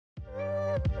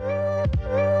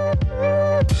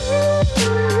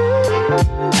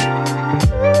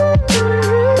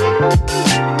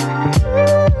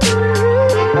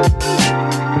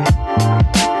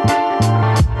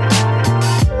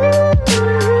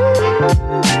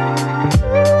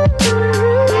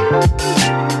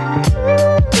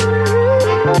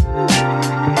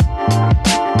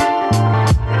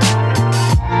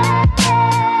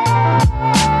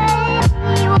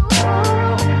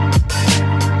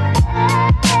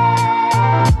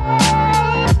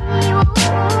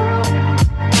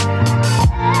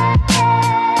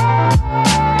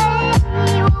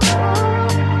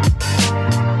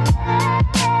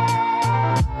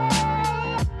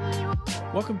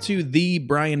to the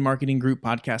Bryan Marketing Group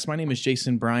podcast. My name is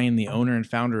Jason Bryan, the owner and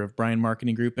founder of Bryan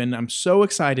Marketing Group, and I'm so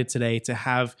excited today to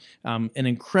have an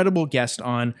incredible guest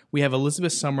on. We have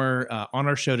Elizabeth Sommer on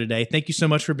our show today. Thank you so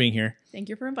much for being here. Thank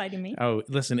you for inviting me. Oh,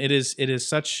 listen, it is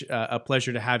such a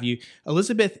pleasure to have you.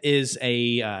 Elizabeth is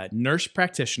a nurse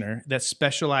practitioner that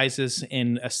specializes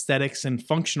in aesthetics and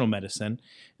functional medicine.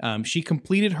 She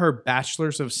completed her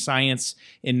Bachelor's of Science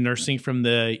in Nursing from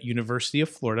the University of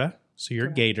Florida. So you're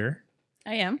a Gator.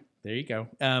 I am. There you go.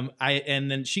 And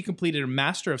then she completed a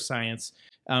Master of Science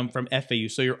from FAU.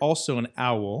 So you're also an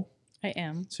owl. I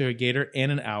am. So you're a Gator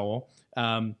and an owl.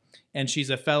 And she's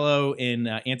a fellow in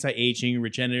anti-aging,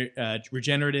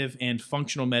 regenerative, and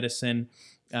functional medicine,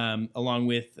 along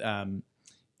with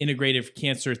integrative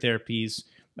cancer therapies.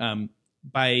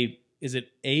 Is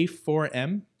it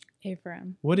A4M?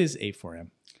 A4M. What is A4M?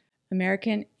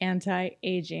 American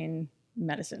Anti-Aging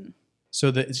Medicine. So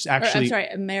it's actually...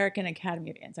 American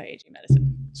Academy of Anti-Aging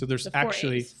Medicine. So there's the 4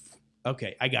 actually... A's.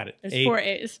 Okay, I got it. There's 4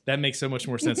 A's. That makes so much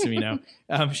more sense to me now.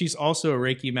 She's also a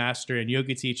Reiki master and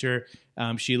yoga teacher.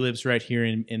 She lives right here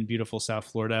in beautiful South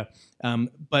Florida.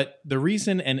 But the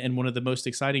reason, and one of the most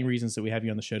exciting reasons that we have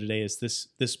you on the show today is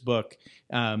this book.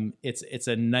 It's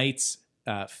A Knight's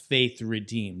Faith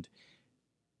Redeemed.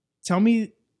 Tell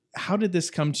me, how did this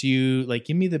come to you? Like,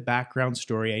 give me the background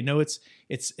story. I know it's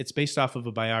based off of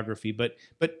a biography, but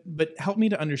help me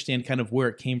to understand kind of where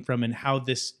it came from and how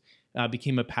this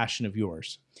became a passion of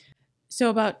yours. So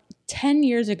about 10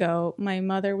 years ago, my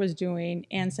mother was doing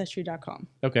Ancestry.com.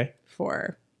 Okay.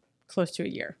 For close to a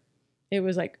year. It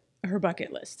was like her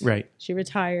bucket list. Right. She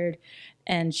retired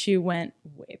and she went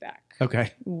way back.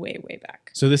 Okay. Way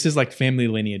back. So this is like family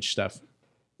lineage stuff.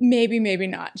 Maybe, maybe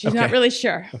not. She's not really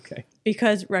sure. Okay.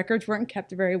 Because records weren't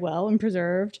kept very well and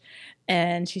preserved.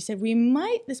 And she said,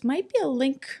 this might be a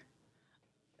link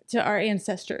to our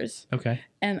ancestors. Okay.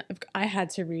 And I had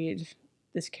to read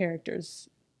this character's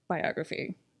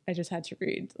biography. I just had to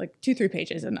read like 2-3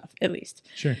 pages, enough, at least.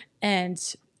 Sure. And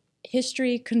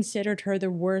history considered her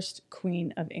the worst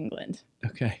queen of England.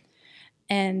 Okay.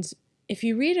 And if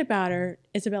you read about her,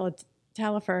 Isabella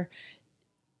Taillefer,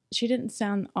 she didn't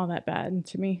sound all that bad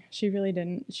to me. She really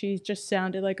didn't. She just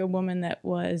sounded like a woman that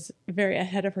was very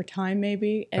ahead of her time,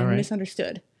 maybe, and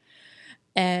misunderstood.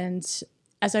 And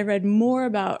as I read more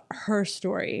about her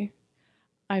story,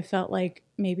 I felt like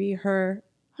maybe her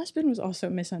husband was also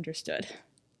misunderstood.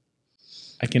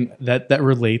 That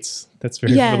relates. That's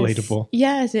very relatable.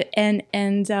 Yes.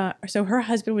 And so her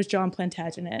husband was John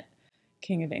Plantagenet,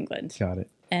 King of England. Got it.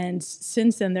 And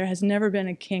since then, there has never been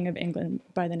a King of England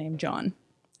by the name John.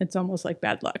 It's almost like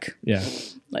bad luck. Yeah.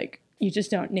 Like, you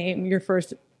just don't name your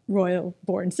first royal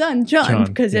born son John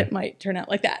because it might turn out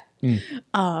like that.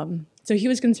 So he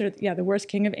was considered, the worst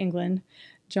king of England.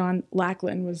 John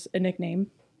Lackland was a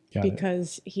nickname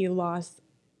because he lost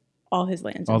all his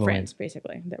lands in France,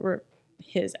 basically, that were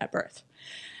his at birth.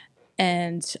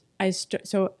 And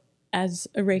so as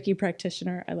a Reiki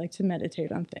practitioner, I like to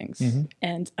meditate on things. Mm-hmm.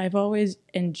 And I've always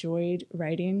enjoyed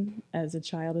writing as a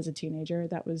child, as a teenager.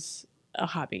 That was a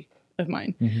hobby of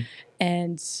mine. Mm-hmm.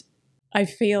 And I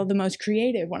feel the most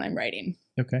creative when I'm writing.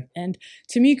 Okay. And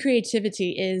to me,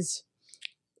 creativity is,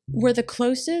 we're the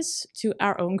closest to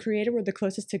our own creator. We're the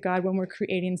closest to God when we're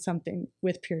creating something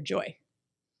with pure joy,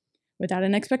 without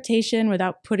an expectation,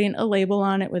 without putting a label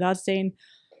on it, without saying,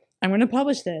 I'm going to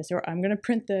publish this, or I'm going to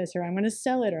print this, or I'm going to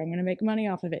sell it, or I'm going to make money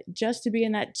off of it, just to be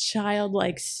in that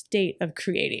childlike state of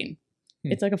creating.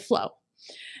 It's like a flow.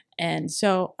 And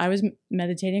so I was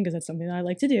meditating because that's something that I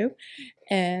like to do.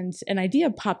 And an idea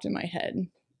popped in my head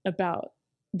about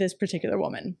this particular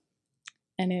woman.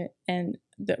 And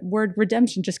the word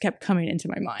redemption just kept coming into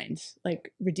my mind,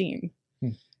 like redeem.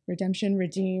 Redemption,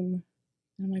 redeem.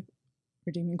 And I'm like,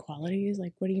 redeeming qualities?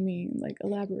 Like, what do you mean? Like,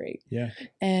 elaborate. Yeah.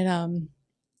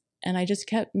 And I just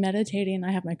kept meditating.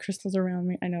 I have my crystals around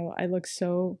me. I know I look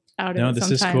so out of it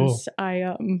this sometimes. Is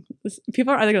cool.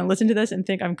 People are either going to listen to this and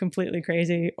think I'm completely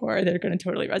crazy, or they're going to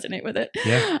totally resonate with it.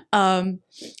 Yeah.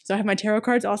 So I have my tarot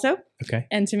cards also. Okay.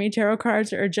 And to me, tarot cards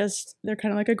they're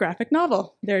kind of like a graphic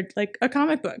novel. They're like a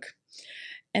comic book.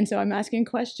 And so I'm asking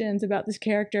questions about this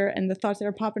character and the thoughts that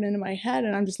are popping into my head,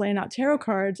 and I'm just laying out tarot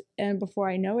cards. And before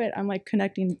I know it, I'm like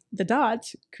connecting the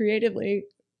dots creatively,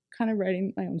 kind of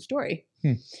writing my own story.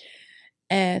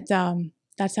 And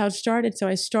that's how it started. So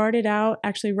I started out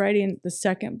actually writing the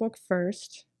second book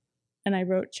first, and I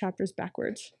wrote chapters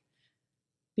backwards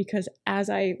because as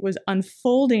I was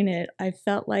unfolding it, I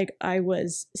felt like I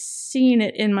was seeing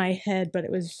it in my head, but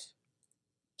it was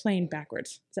playing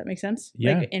backwards. Does that make sense?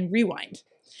 Yeah. Like in rewind.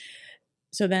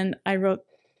 So then I wrote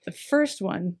the first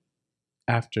one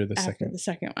after the after second. the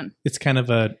second one. It's kind of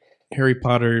a Harry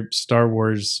Potter, Star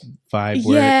Wars vibe.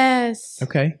 Yes.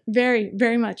 Okay. Very,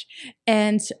 very much.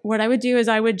 And what I would do is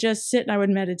I would just sit and I would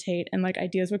meditate, and like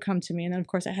ideas would come to me. And then of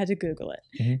course I had to Google it.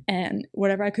 Mm-hmm. And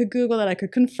whatever I could Google that I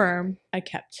could confirm, I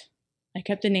kept. I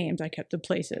kept the names, I kept the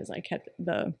places, I kept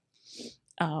the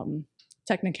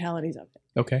technicalities of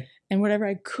it. Okay. And whatever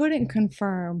I couldn't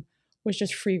confirm was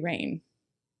just free reign.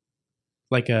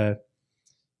 Like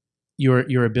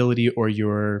your ability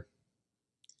or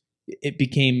it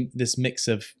became this mix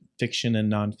of fiction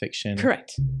and nonfiction.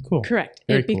 Correct. Cool. Correct.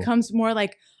 Very it becomes more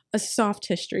like a soft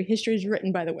history. History is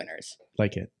written by the winners.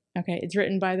 Like it. Okay. It's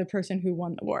written by the person who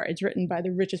won the war. It's written by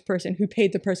the richest person who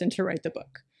paid the person to write the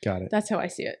book. Got it. That's how I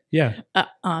see it. Yeah.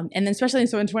 And then especially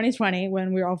so in 2020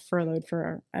 when we were all furloughed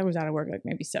I was out of work like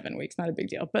maybe 7 weeks, not a big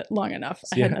deal, but long enough.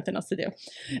 I had nothing else to do.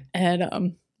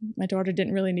 And my daughter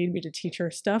didn't really need me to teach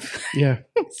her stuff. Yeah.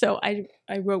 So I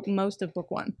wrote most of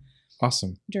book 1.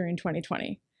 Awesome. During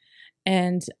 2020.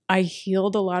 And I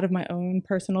healed a lot of my own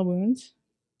personal wounds.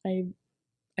 I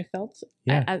felt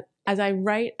as I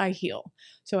write, I heal.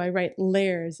 So I write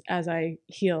layers as I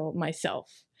heal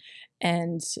myself.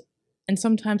 And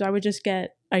sometimes I would just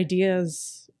get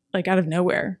ideas like out of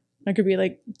nowhere. I could be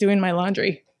like doing my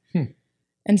laundry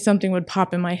and something would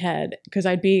pop in my head because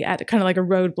I'd be at kind of like a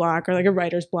roadblock or like a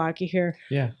writer's block. You hear,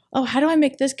 oh, how do I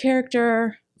make this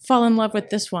character fall in love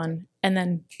with this one? And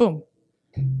then boom,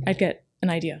 I'd get an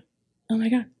idea. Oh my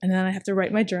God. And then I have to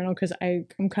write my journal because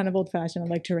I'm kind of old fashioned. I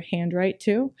like to handwrite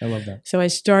too. I love that. So I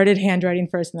started handwriting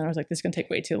first and then I was like, this is going to take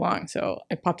way too long. So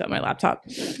I popped out my laptop.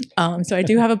 So I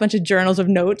do have a bunch of journals of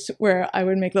notes where I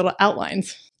would make little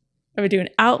outlines. I would do an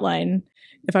outline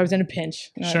if I was in a pinch.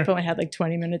 If I only had like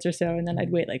 20 minutes or so. And then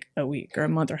I'd wait like a week or a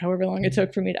month or however long it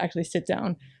took for me to actually sit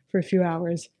down for a few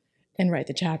hours and write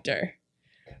the chapter.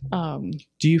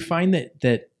 Do you find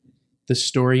that the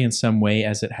story in some way,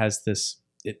 as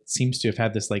it seems to have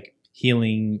had this like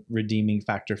healing, redeeming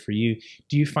factor for you,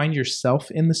 do you find yourself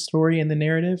in the story and the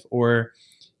narrative, or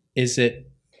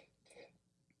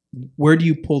where do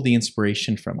you pull the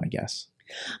inspiration from, I guess?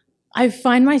 I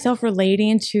find myself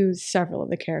relating to several of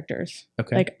the characters.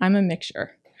 Okay. Like I'm a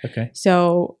mixture. Okay.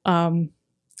 So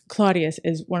Claudius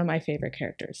is one of my favorite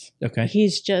characters. Okay.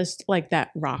 He's just like that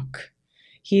rock.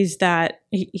 He's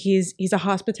a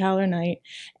hospitaller knight.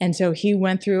 And so he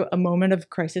went through a moment of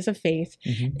crisis of faith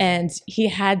and he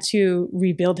had to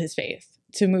rebuild his faith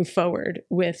to move forward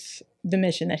with the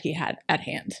mission that he had at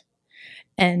hand.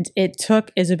 And it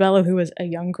took Isabella, who was a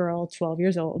young girl, 12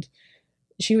 years old.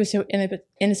 She was so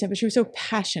innocent, but she was so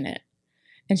passionate.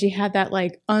 And she had that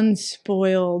like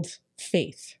unspoiled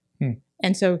faith.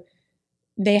 And so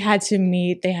they had to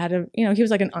meet, he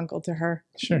was like an uncle to her.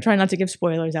 Sure. I'm trying not to give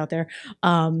spoilers out there.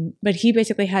 But he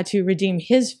basically had to redeem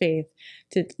his faith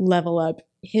to level up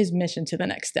his mission to the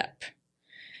next step.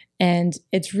 And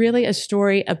it's really a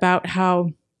story about how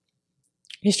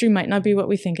history might not be what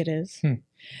we think it is.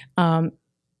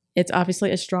 It's obviously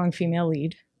a strong female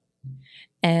lead.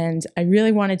 And I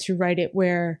really wanted to write it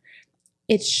where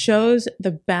it shows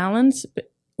the balance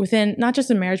within not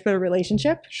just a marriage, but a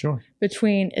relationship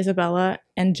between Isabella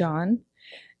and John,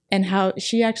 and how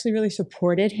she actually really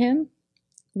supported him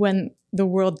when the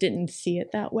world didn't see it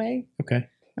that way.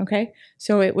 Okay.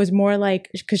 So it was more like,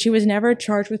 because she was never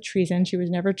charged with treason. She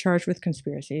was never charged with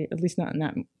conspiracy, at least not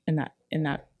in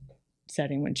that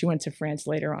setting. When she went to France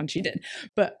later on, she did.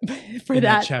 But for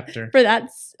that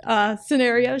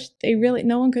scenario,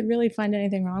 no one could really find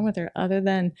anything wrong with her other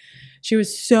than she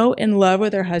was so in love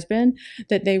with her husband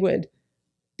that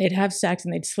they'd have sex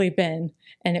and they'd sleep in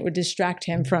and it would distract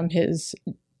him from his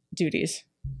duties.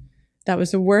 That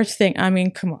was the worst thing. I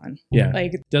mean, come on. Yeah.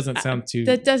 Like doesn't sound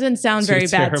that doesn't sound very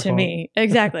terrible. bad to me.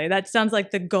 Exactly. That sounds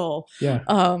like the goal. Yeah.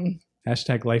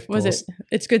 Hashtag life goals. Was it?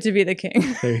 It's good to be the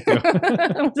king. There you go.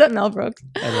 Was that Mel Brooks?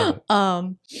 I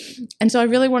love it. And so I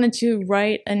really wanted to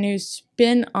write a new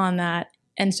spin on that.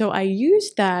 And so I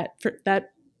used that for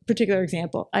that particular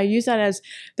example. I used that as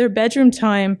their bedroom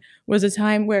time was a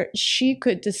time where she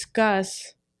could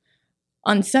discuss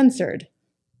uncensored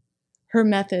her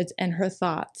methods and her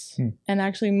thoughts. And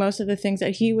actually most of the things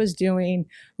that he was doing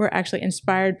were actually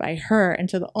inspired by her. And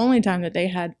so the only time that they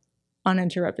had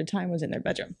uninterrupted time was in their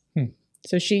bedroom.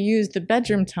 So she used the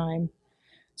bedroom time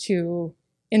to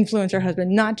influence her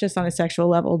husband, not just on a sexual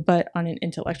level, but on an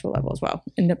intellectual level as well,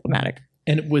 and diplomatic.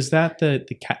 And was that the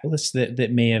catalyst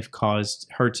that may have caused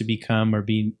her to become or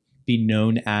be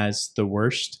known as the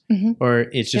worst? Or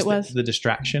it's just the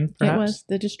distraction, perhaps? It was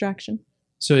the distraction.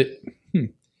 So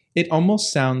it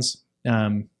almost sounds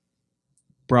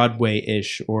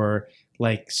Broadway-ish, or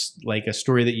like a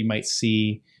story that you might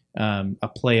see a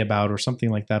play about or something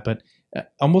like that, but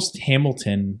almost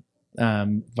Hamilton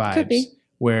vibes,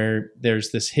 where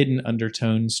there's this hidden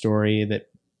undertone story that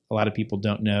a lot of people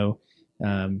don't know.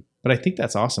 But I think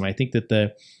that's awesome. I think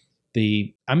that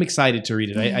I'm excited to read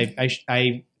it.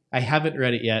 I haven't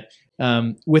read it yet.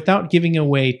 Without giving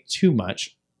away too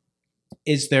much,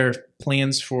 is there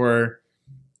plans for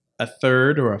a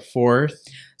third or a fourth?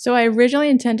 So I originally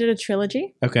intended a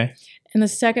trilogy. Okay. And the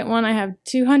second one, I have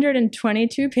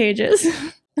 222 pages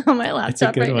on my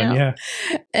laptop right now. Yeah.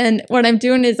 And what I'm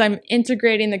doing is I'm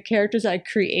integrating the characters I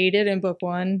created in book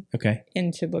 1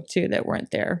 into book 2 that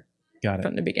weren't there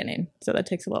from the beginning. So that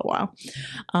takes a little while.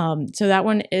 So that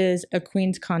one is A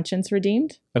Queen's Conscience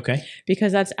Redeemed. Okay.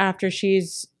 Because that's after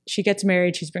she gets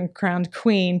married, she's been crowned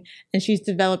queen, and she's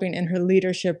developing in her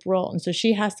leadership role. And so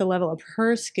she has to level up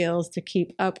her skills to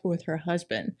keep up with her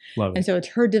husband. Love it. And so it's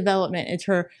her development, it's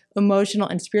her emotional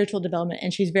and spiritual development.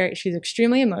 And she's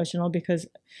extremely emotional because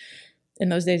in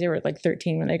those days they were like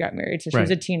 13 when they got married. So she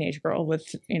was a teenage girl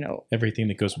with, everything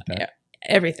that goes with that. Yeah,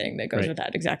 everything that goes with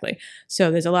that. Exactly.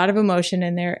 So there's a lot of emotion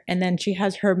in there. And then she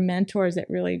has her mentors that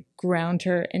really ground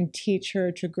her and teach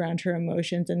her to ground her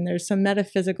emotions. And there's some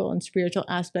metaphysical and spiritual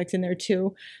aspects in there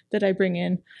too that I bring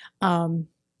in.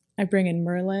 I bring in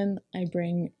Merlin. I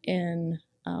bring in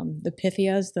the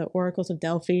Pythias, the oracles of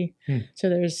Delphi.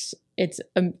 So it's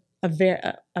a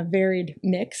varied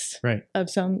mix of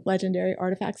some legendary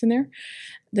artifacts in there.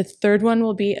 The third one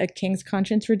will be A King's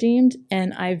Conscience Redeemed,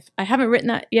 and I haven't written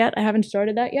that yet. I haven't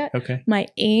started that yet. Okay. My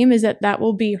aim is that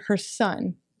will be her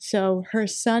son. So her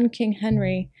son, King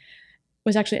Henry,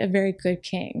 was actually a very good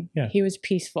king. Yeah. He was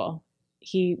peaceful.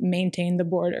 He maintained the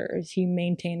borders. He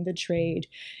maintained the trade.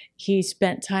 He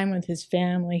spent time with his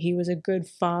family. He was a good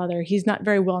father. He's not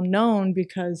very well known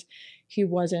because he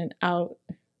wasn't out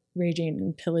raging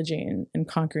and pillaging and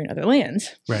conquering other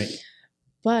lands. Right.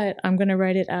 But I'm going to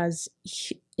write it as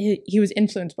he was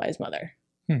influenced by his mother.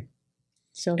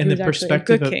 So he was actually a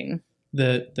good king.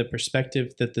 The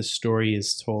perspective that the story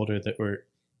is told, or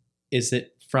is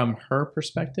it from her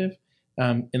perspective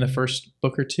in the first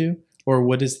book or two? Or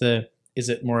is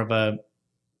it more of a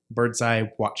bird's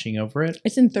eye watching over it?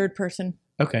 It's in third person.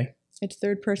 Okay. It's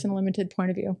third person limited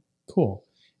point of view. Cool.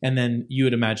 And then you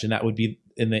would imagine that would be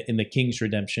in the King's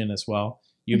redemption as well.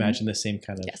 You imagine the same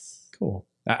kind of. Yes. Cool.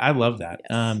 I love that.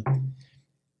 Yes.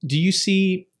 Do you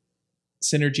see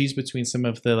synergies between some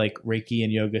of the like Reiki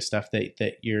and yoga stuff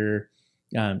that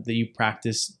you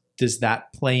practice? Does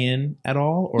that play in at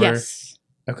all? Or? Yes.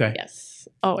 Okay. Yes,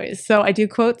 always. So I do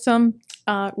quote some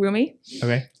Rumi.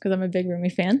 Okay. Because I'm a big Rumi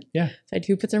fan. Yeah. So I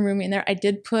do put some Rumi in there. I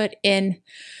did put in,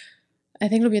 I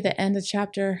think it'll be at the end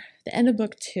of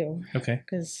book 2. Okay.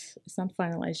 Because it's not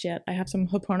finalized yet. I have some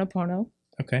Ho'oponopono.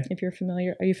 Okay. If you're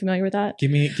familiar, are you familiar with that?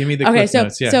 Give me the cliff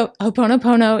notes. Yeah. So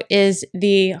Ho'oponopono is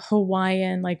the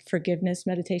Hawaiian forgiveness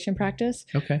meditation practice.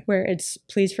 Okay. Where it's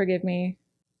please forgive me,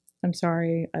 I'm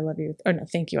sorry, I love you, or no,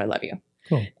 thank you, I love you.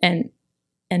 Cool.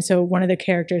 And so one of the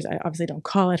characters, I obviously don't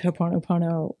call it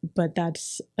Ho'oponopono, but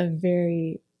that's a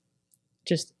very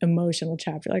just emotional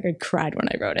chapter. Like I cried when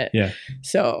I wrote it. Yeah.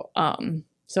 So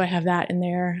I have that in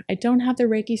there. I don't have the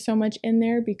Reiki so much in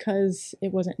there because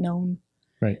it wasn't known.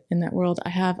 Right. In that world. I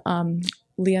have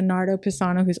Leonardo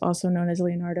Pisano, who's also known as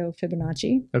Leonardo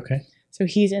Fibonacci. Okay. So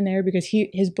he's in there because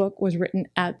his book was written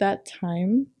at that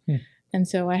time. And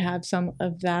so I have some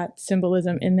of that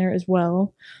symbolism in there as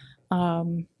well.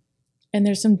 And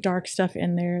there's some dark stuff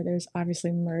in there. There's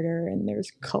obviously murder, and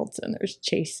there's cults, and there's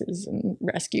chases and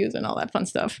rescues and all that fun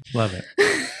stuff. Love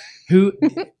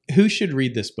it. Who should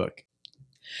read this book?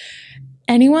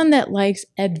 Anyone that likes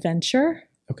adventure.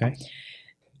 Okay.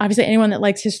 Obviously, anyone that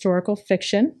likes historical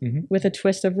fiction with a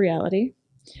twist of reality.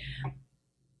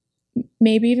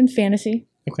 Maybe even fantasy.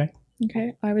 Okay.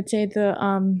 Okay. I would say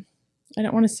I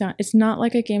don't want to sound, it's not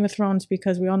like a Game of Thrones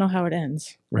because we all know how it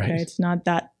ends. Right. Okay. It's not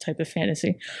that type of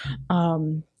fantasy.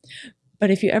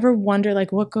 But if you ever wonder,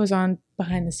 what goes on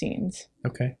behind the scenes?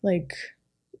 Okay.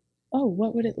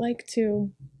 What would it like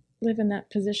to live in that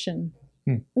position?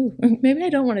 Ooh, maybe I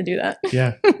don't want to do that.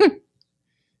 Yeah.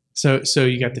 So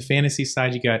you got the fantasy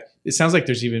side. It sounds like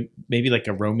there's even maybe like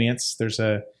a romance. There's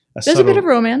a bit of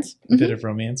romance. A bit of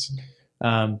romance.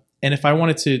 And if I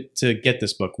wanted to get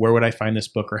this book, where would I find this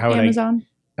book, or how would Amazon.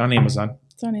 On Amazon.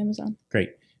 It's on Amazon.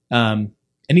 Great.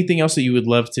 Anything else that you would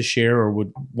love to share or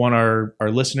would want our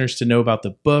listeners to know about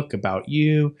the book, about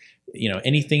you?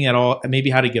 Anything at all?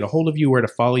 Maybe how to get a hold of you, where to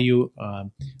follow you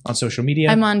on social media.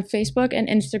 I'm on Facebook and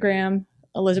Instagram.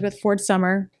 Elizabeth Ford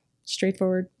Sommer.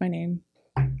 Straightforward. My name.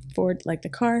 Ford like the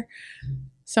car.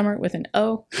 Sommer with an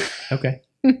O. Okay.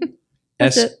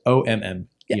 That's it. SOMMER.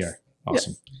 Yes.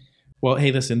 Awesome. Yes. Well,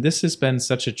 hey, listen, this has been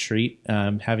such a treat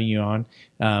having you on.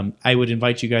 I would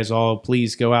invite you guys all,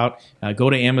 please go out, go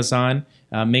to Amazon,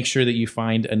 make sure that you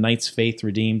find A Knight's Faith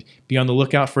Redeemed. Be on the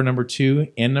lookout for number 2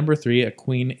 and number 3, A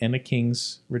Queen and a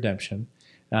King's Redemption.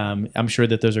 I'm sure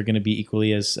that those are going to be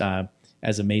equally as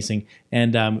amazing.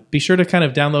 And be sure to kind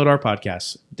of download our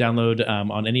podcast, download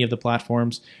on any of the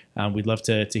platforms. We'd love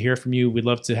to hear from you. We'd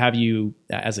love to have you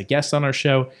as a guest on our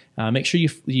show. Make sure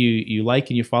you like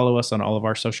and you follow us on all of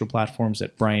our social platforms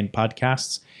at Brian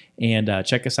Podcasts, and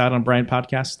check us out on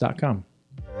brianpodcasts.com.